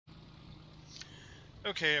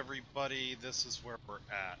Okay, everybody, this is where we're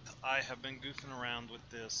at. I have been goofing around with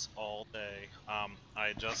this all day. I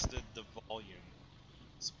adjusted the volume,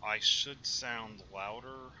 so I should sound louder,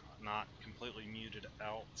 not completely muted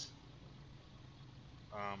out.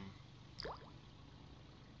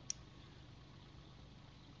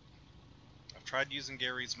 I've tried using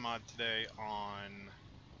Garry's mod today on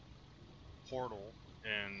Portal,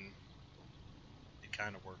 and it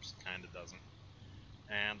kind of works, kind of doesn't.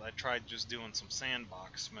 And I tried just doing some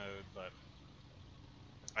sandbox mode, but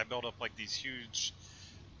I built up like these huge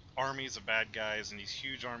armies of bad guys and these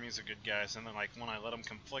huge armies of good guys, and then like when I let them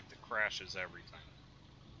conflict, it crashes everything.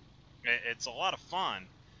 It's a lot of fun,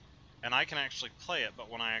 and I can actually play it,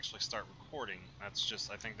 but when I actually start recording, I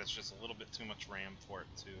think that's just a little bit too much RAM for it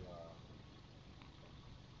to,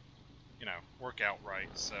 work out right,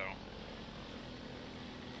 so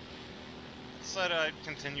decided I'd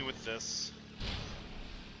continue with this.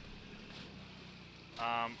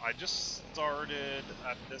 I just started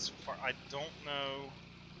at this part. I don't know.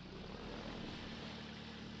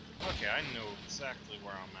 Okay, I know exactly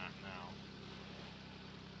where I'm at now.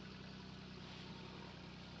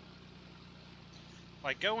 If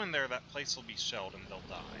I go in there, that place will be shelled and they'll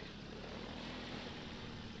die.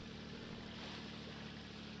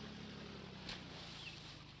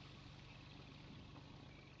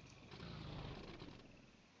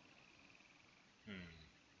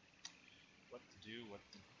 What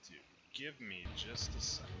to do? Give me just a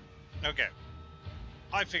second. Okay.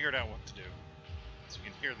 I figured out what to do. As you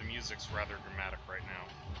can hear, the music's rather dramatic right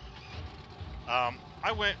now.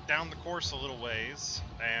 I went down the course a little ways,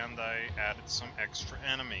 and I added some extra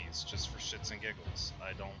enemies, just for shits and giggles.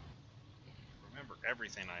 I don't remember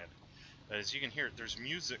everything I had. But as you can hear, there's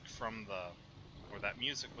music from that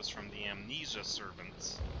music was from the Amnesia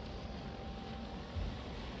Servants.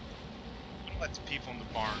 It lets people in the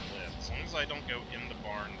barn live. As long as I don't go in the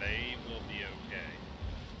barn, they will be okay.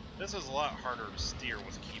 This is a lot harder to steer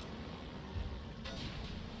with keyboard.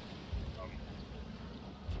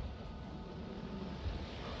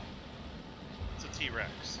 It's a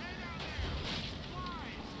T-Rex.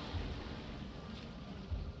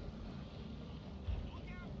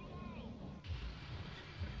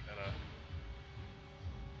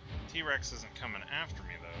 T-Rex isn't coming after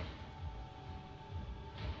me, though.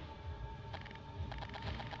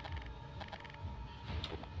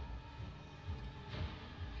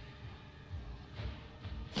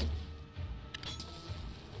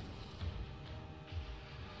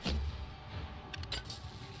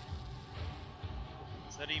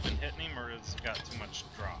 Is that even hitting him, or has it got too much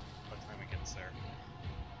drop by the time it gets there?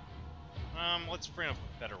 Let's bring up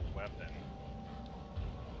a better weapon.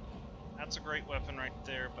 That's a great weapon right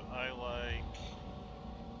there, but I like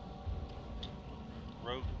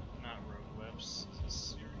not Rogue Webs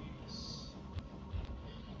series.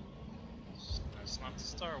 That's not the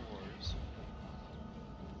Star Wars.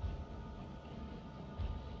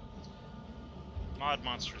 Mod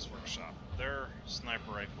Monsters Workshop. Their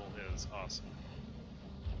sniper rifle is awesome.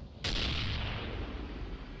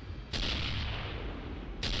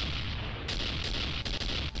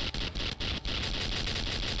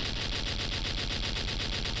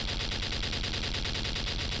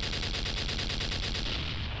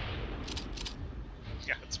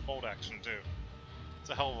 Yeah, it's bolt action too. It's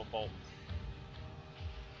a hell of a bolt.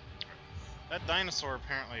 That dinosaur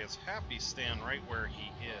apparently is happy staying right where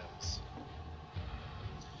he is.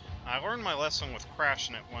 I learned my lesson with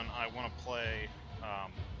crashing it when I want to play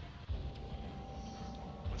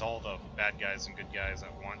with all the bad guys and good guys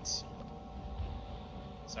at once.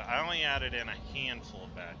 So I only added in a handful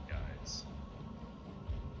of bad guys.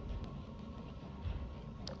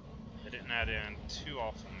 I didn't add in too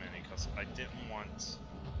awful many because I didn't want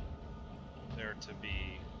there to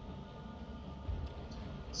be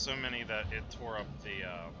so many that it tore up the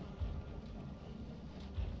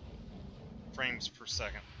frames per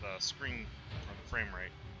second, the screen, or the frame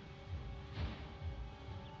rate.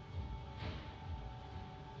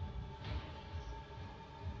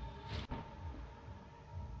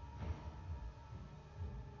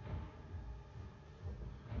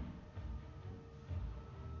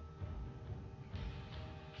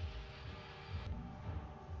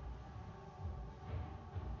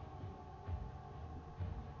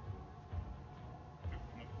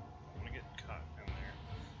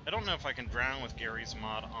 I don't know if I can drown with Garry's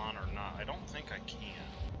mod on or not. I don't think I can.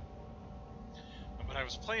 But I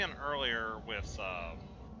was playing earlier with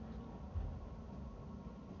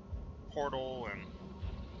Portal, and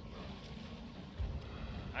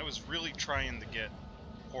I was really trying to get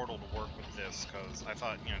Portal to work with this, because I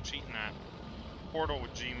thought, cheating at Portal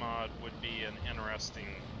with Gmod would be an interesting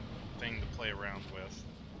thing to play around with,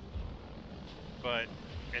 but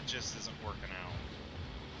it just isn't working out.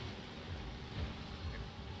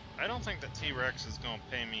 I don't think that T-Rex is going to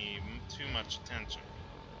pay me too much attention.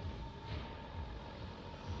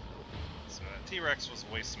 So that T-Rex was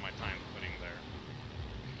a waste of my time putting there.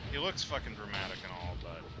 He looks fucking dramatic and all,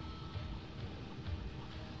 but...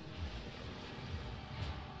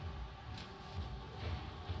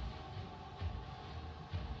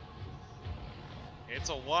 it's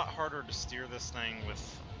a lot harder to steer this thing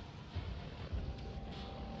with...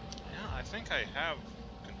 yeah, I think I have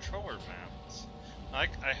controller maps. I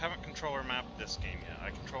haven't controller mapped this game yet. I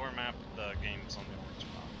controller mapped the games on the Orange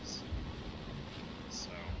Box. So...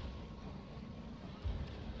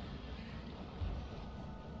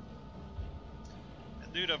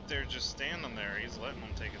 that dude up there just standing there, he's letting them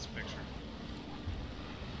take his picture.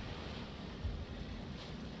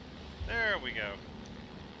 There we go.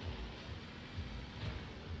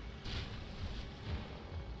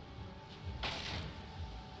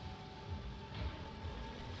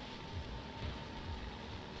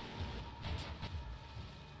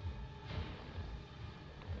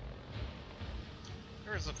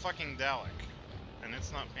 There's a fucking Dalek, and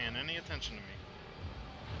it's not paying any attention to me.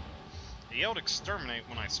 He yelled exterminate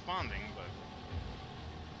when I spawned him, but...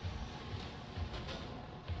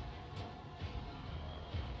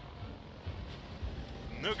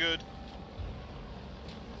 no good.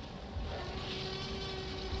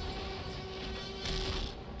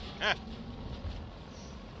 Ah!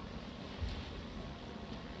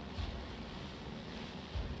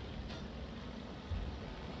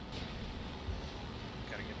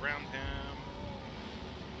 Gotta get around him.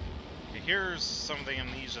 Okay, here's some of the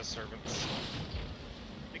amnesia servants.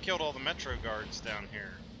 They killed all the Metro guards down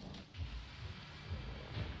here.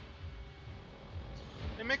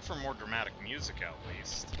 They make for more dramatic music, at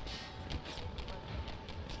least.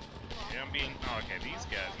 Yeah, I'm being... oh, okay, these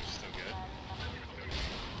guys are still good.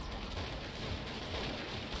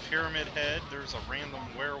 Pyramid Head, there's a random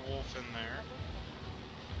werewolf in there.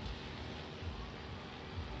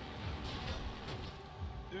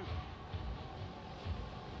 Ooh.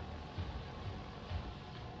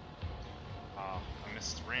 Ah, I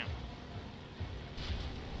missed the ramp.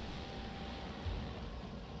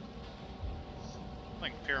 I don't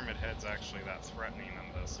think Pyramid Head's actually that threatening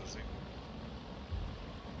in this, is he?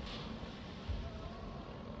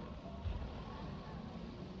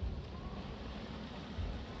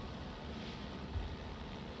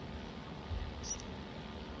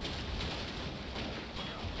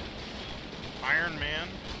 Iron Man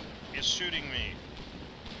is shooting me.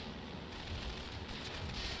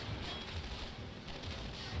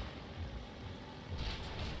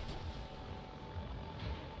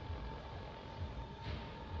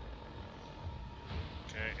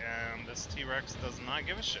 Okay, and this T-Rex does not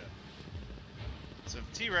give a shit. So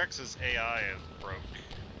if T-Rex's AI is broke,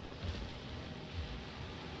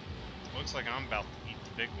 looks like I'm about to eat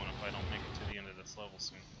the big one if I don't make it to the end of this level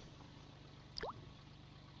soon.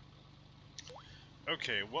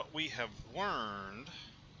 Okay, what we have learned...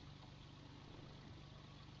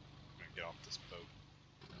 I'm gonna get off this boat.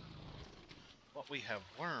 What we have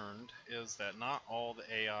learned is that not all the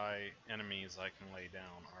AI enemies I can lay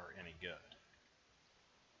down are any good.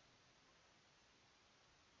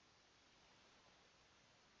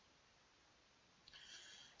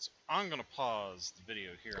 So I'm gonna pause the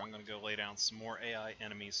video here. I'm gonna go lay down some more AI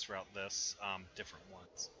enemies throughout this, different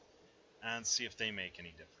ones, and see if they make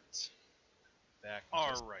any difference.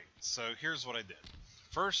 Alright, so here's what I did.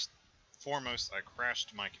 First, foremost, I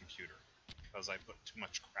crashed my computer because I put too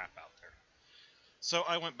much crap out there. So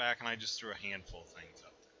I went back and I just threw a handful of things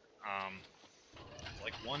up there.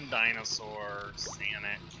 Like one dinosaur,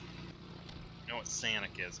 Sanic. You know what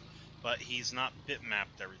Sanic is, but he's not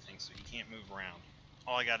bitmapped everything, so he can't move around.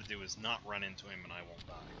 All I gotta do is not run into him and I won't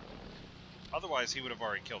die. Otherwise, he would have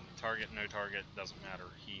already killed me. Target, no target, doesn't matter.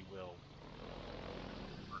 He will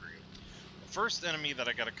murder you. The first enemy that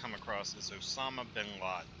I gotta come across is Osama bin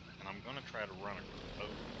Laden, and I'm gonna try to run a boat.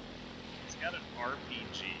 He's got an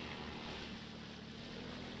RPG.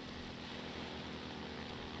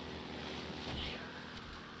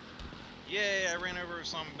 Yay, I ran over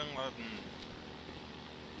Osama bin Laden.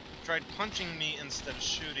 Tried punching me instead of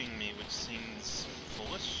shooting me, which seems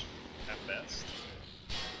foolish at best.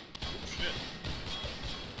 Shit.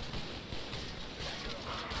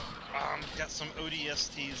 Got some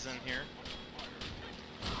ODSTs in here.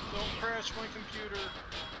 Don't crash my computer.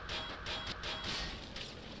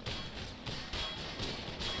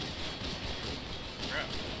 Crap.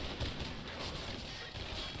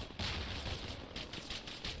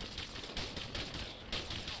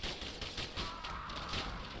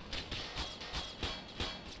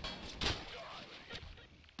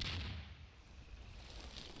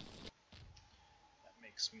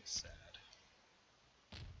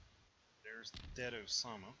 There's dead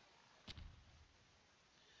Osama.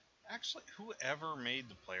 Actually, whoever made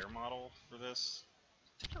the player model for this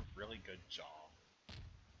did a really good job.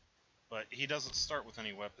 But he doesn't start with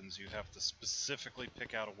any weapons. You have to specifically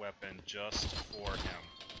pick out a weapon just for him.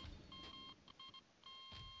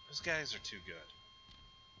 Those guys are too good.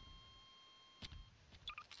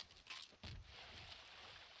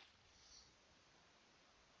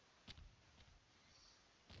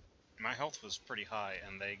 My health was pretty high,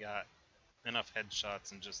 and they got enough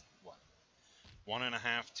headshots in just, what,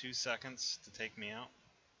 1.5, 2 seconds to take me out?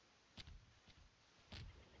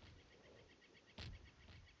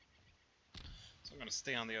 So I'm going to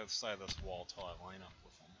stay on the other side of this wall till I line up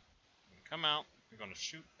with them. I'm going to come out, I'm going to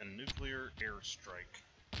shoot a nuclear airstrike.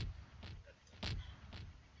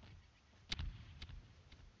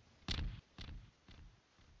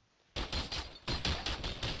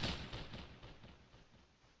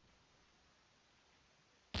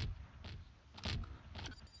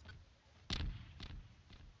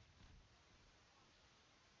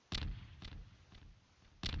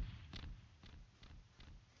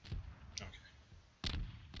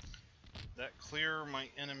 That clear my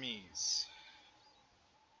enemies.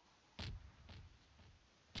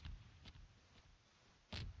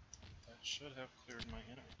 That should have cleared my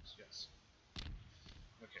enemies, yes.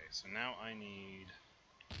 Okay, so now I need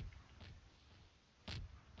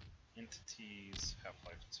entities,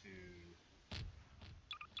 Half-Life 2.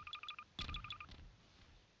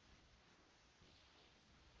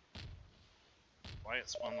 Why it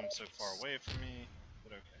spawned them so far away from me,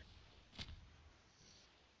 but okay.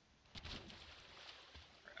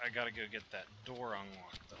 I gotta go get that door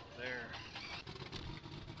unlocked up there.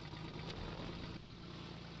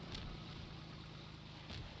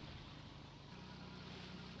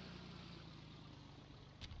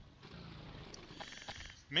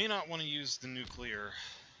 May not want to use the nuclear.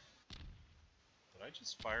 Did I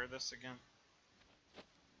just fire this again?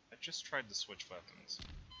 I just tried to switch weapons.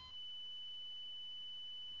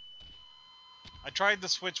 I tried to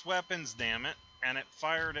switch weapons, damn it, and it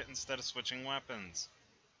fired it instead of switching weapons.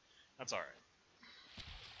 That's alright.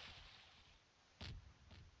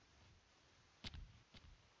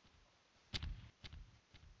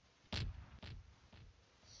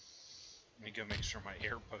 Let me go make sure my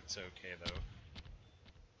airboat's okay, though.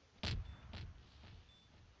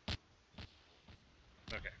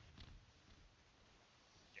 Okay.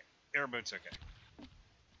 Yeah, airboat's okay.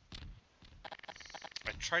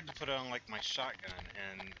 I tried to put it on, like, my shotgun,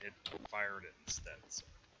 and it fired it instead, so.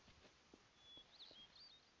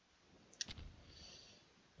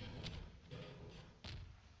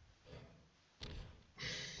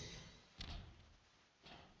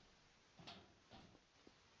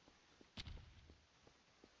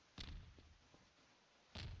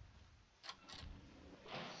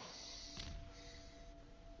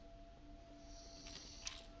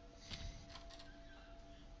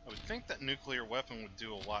 I would think that nuclear weapon would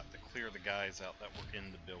do a lot to clear the guys out that were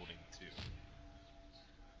in the building, too.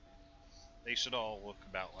 They should all look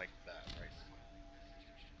about like that right now.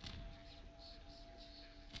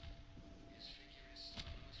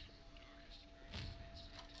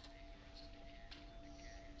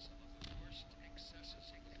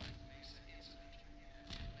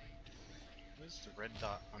 Where's the red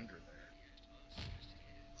dot under there?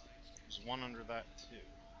 There's one under that, too.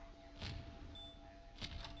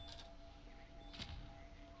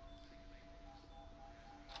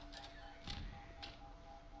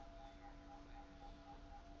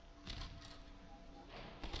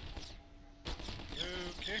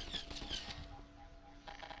 Okay.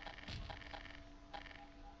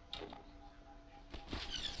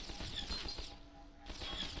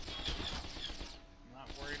 Not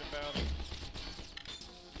worried about it.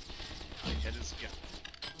 I hit his gun.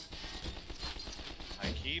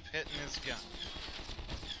 I keep hitting his gun.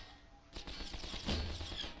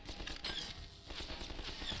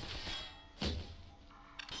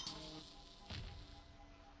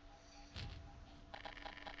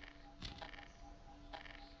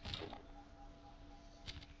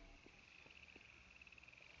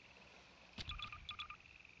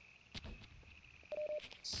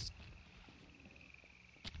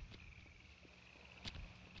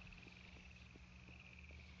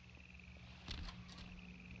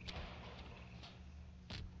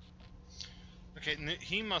 Okay,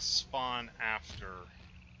 he must spawn after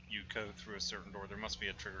you go through a certain door. There must be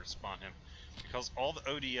a trigger to spawn him. Because all the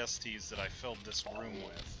ODSTs that I filled this room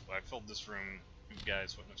with, I filled this room, you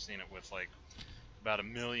guys wouldn't have seen it, with like about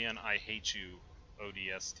 1 million I hate you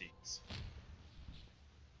ODSTs.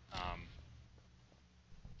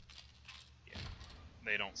 Yeah,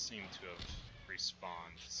 they don't seem to have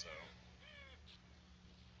respawned, so.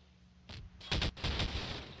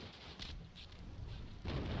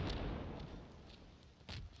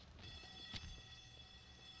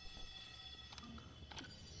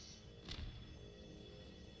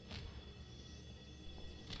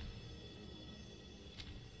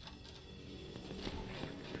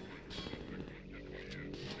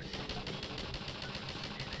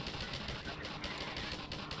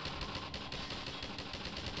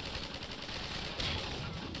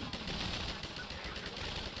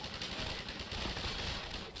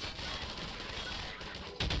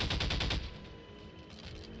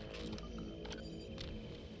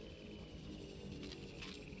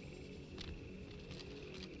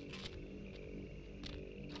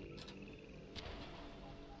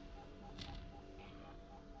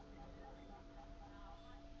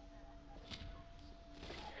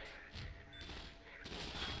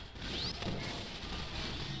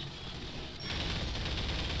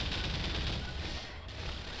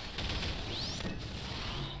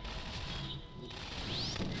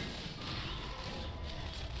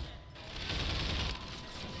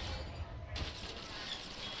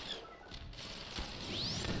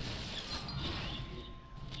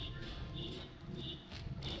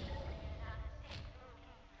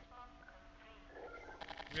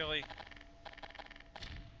 Really?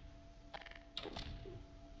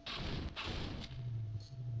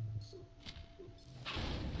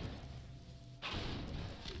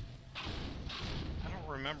 I don't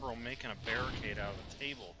remember making a barricade out of the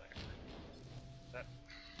table there.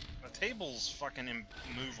 The table's fucking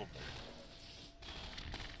immovable.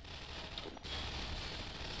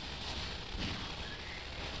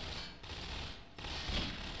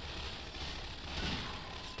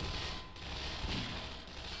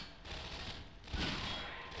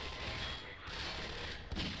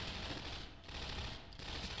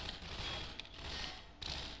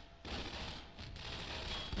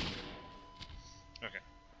 Okay.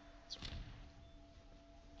 Sorry.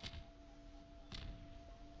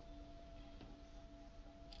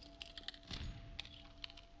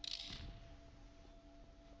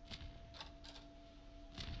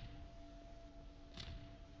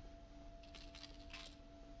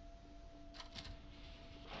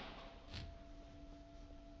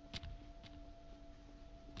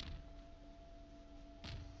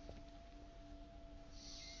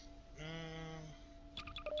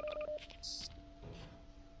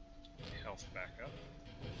 Health back up.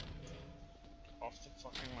 Off the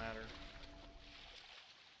fucking ladder.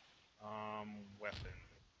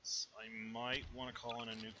 Weapons. I might want to call in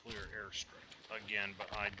a nuclear airstrike again, but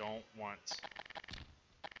I don't want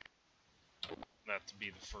that to be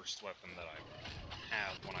the first weapon that I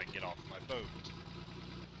have when I get off my boat.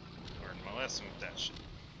 Learned my lesson with that shit.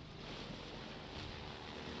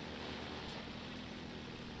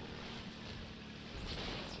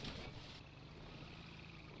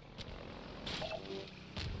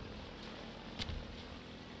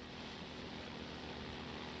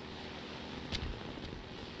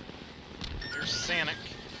 There's Sanic.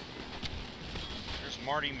 There's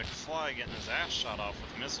Marty McFly getting his ass shot off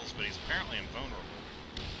with missiles, but he's apparently invulnerable.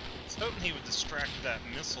 I was hoping he would distract that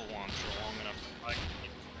missile launcher long enough that I could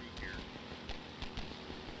get through here.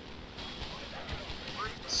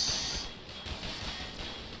 Brutes.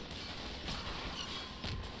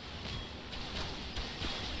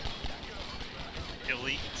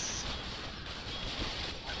 Elites.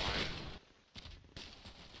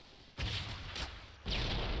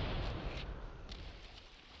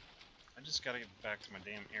 I just gotta get back to my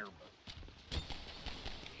damn airboat.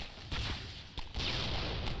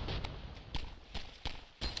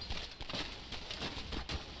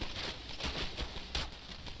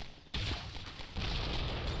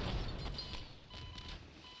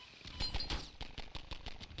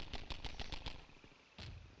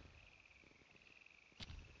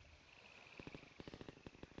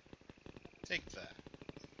 Take that.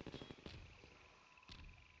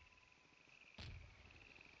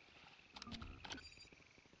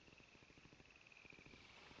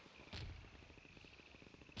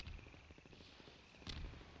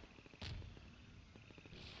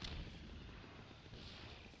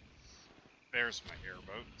 There's my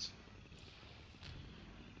airboat.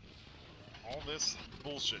 All this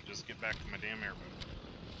bullshit, just get back to my damn airboat.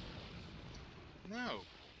 No!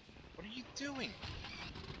 What are you doing?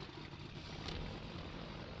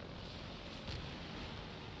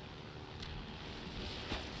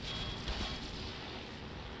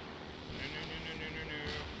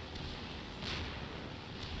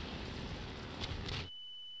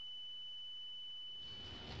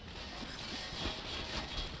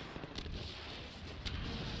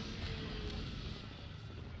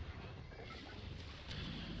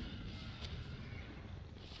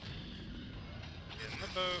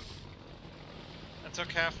 Boat. That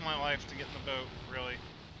took half my life to get in the boat, really.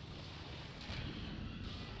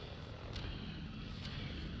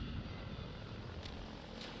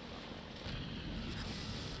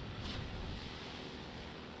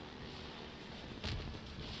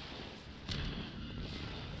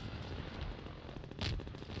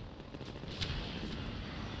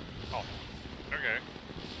 Oh, okay.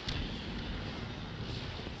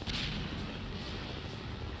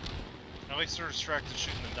 At least they're distracted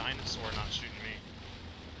shooting the dinosaur, not shooting me.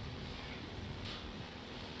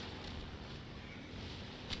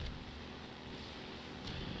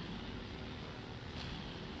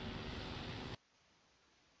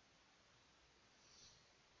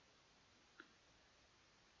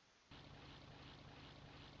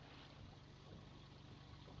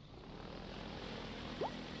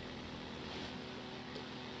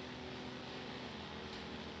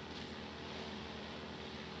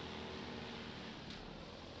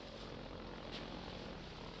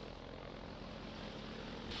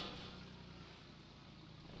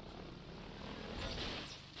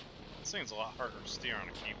 This thing's a lot harder to steer on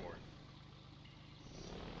a keyboard.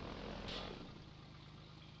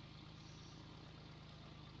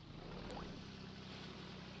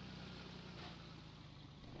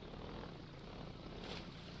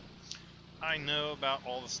 I know about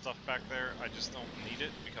all the stuff back there. I just don't need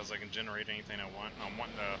it because I can generate anything I want. I'm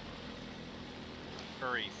wanting to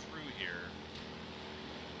hurry through here.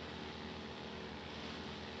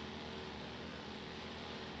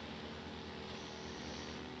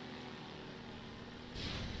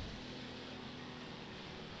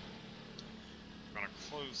 I'm gonna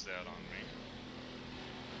close that on me.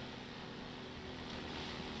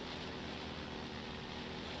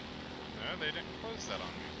 No, they didn't close that on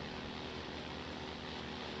me.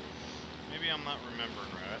 Maybe I'm not remembering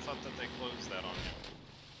right. I thought that they closed that on me.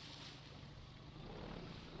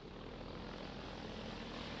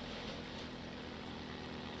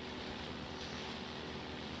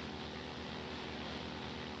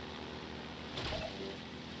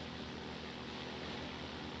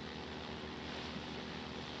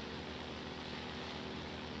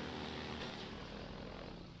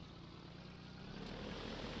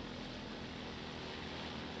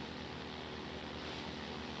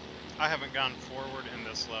 I haven't gone forward in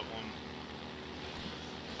this level and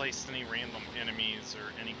placed any random enemies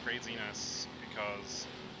or any craziness because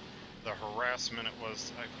the harassment it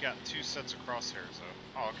was. I've got 2 sets of crosshairs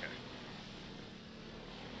though. Oh, okay.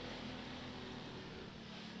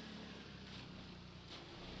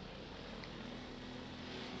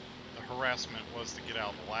 The harassment was to get out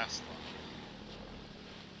of the last level.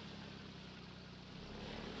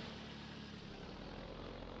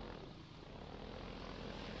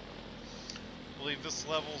 I believe this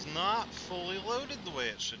level's not fully loaded the way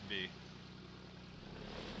it should be.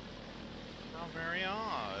 How very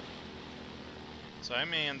odd. So I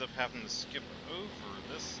may end up having to skip over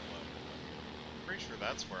this level. Pretty sure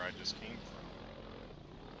that's where I just came from.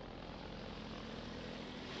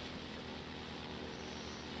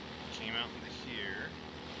 Came out into here.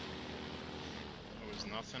 There was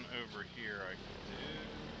nothing over here I could do.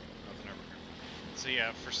 Nothing over here. So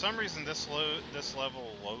yeah, for some reason this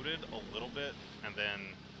level loaded a little bit and then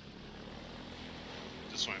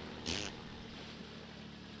just went.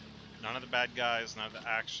 None of the bad guys, none of the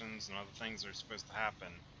actions, none of the things that are supposed to happen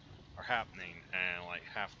are happening, and like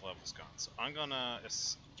half the level's gone. So I'm gonna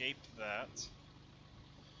escape that.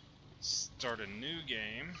 Start a new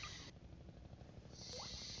game.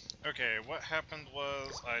 Okay, what happened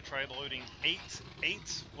was I tried loading 8.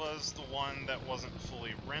 8 was the one that wasn't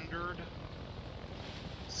fully rendered.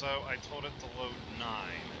 So I told it to load 9.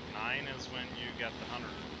 9 is when you get the hunter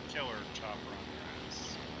killer chopper on your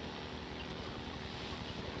ass.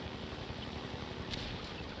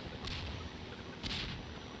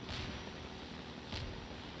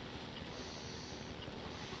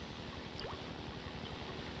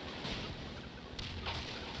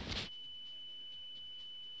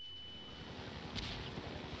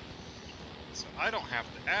 So I don't have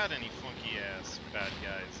to add any funky ass bad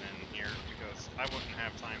guys in here because I wouldn't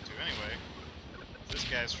have time to anyway. This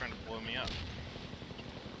guy's trying to blow me up.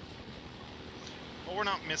 But we're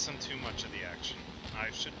not missing too much of the action.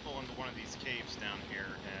 I should pull into one of these caves down here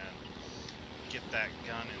and get that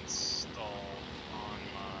gun installed on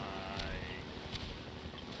my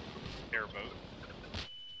airboat.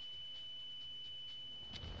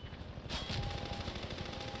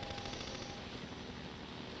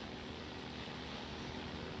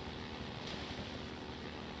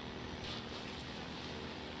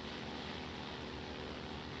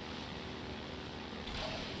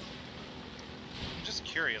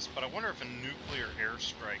 Curious, but I wonder if a nuclear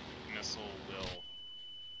airstrike missile will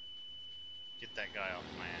get that guy off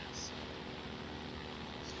my ass.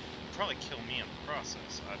 It'd probably kill me in the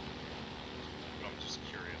process, but I'm just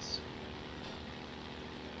curious.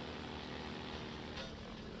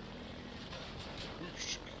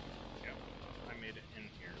 Whoosh. Yeah, I made it in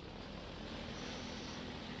here.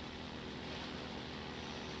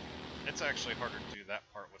 It's actually harder to do that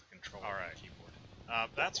part with a controller and keyboard.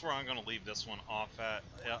 That's where I'm going to leave this one off at.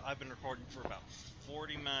 I've been recording for about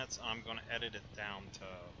 40 minutes. I'm going to edit it down to,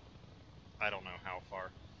 I don't know how far,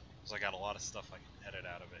 because I got a lot of stuff I can edit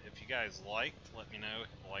out of it. If you guys liked, let me know.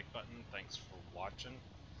 Hit the like button. Thanks for watching.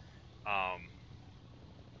 I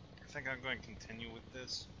think I'm going to continue with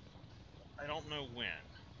this. I don't know when.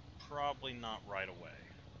 Probably not right away.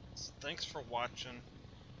 So thanks for watching,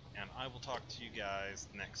 and I will talk to you guys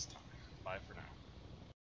next time. Bye for now.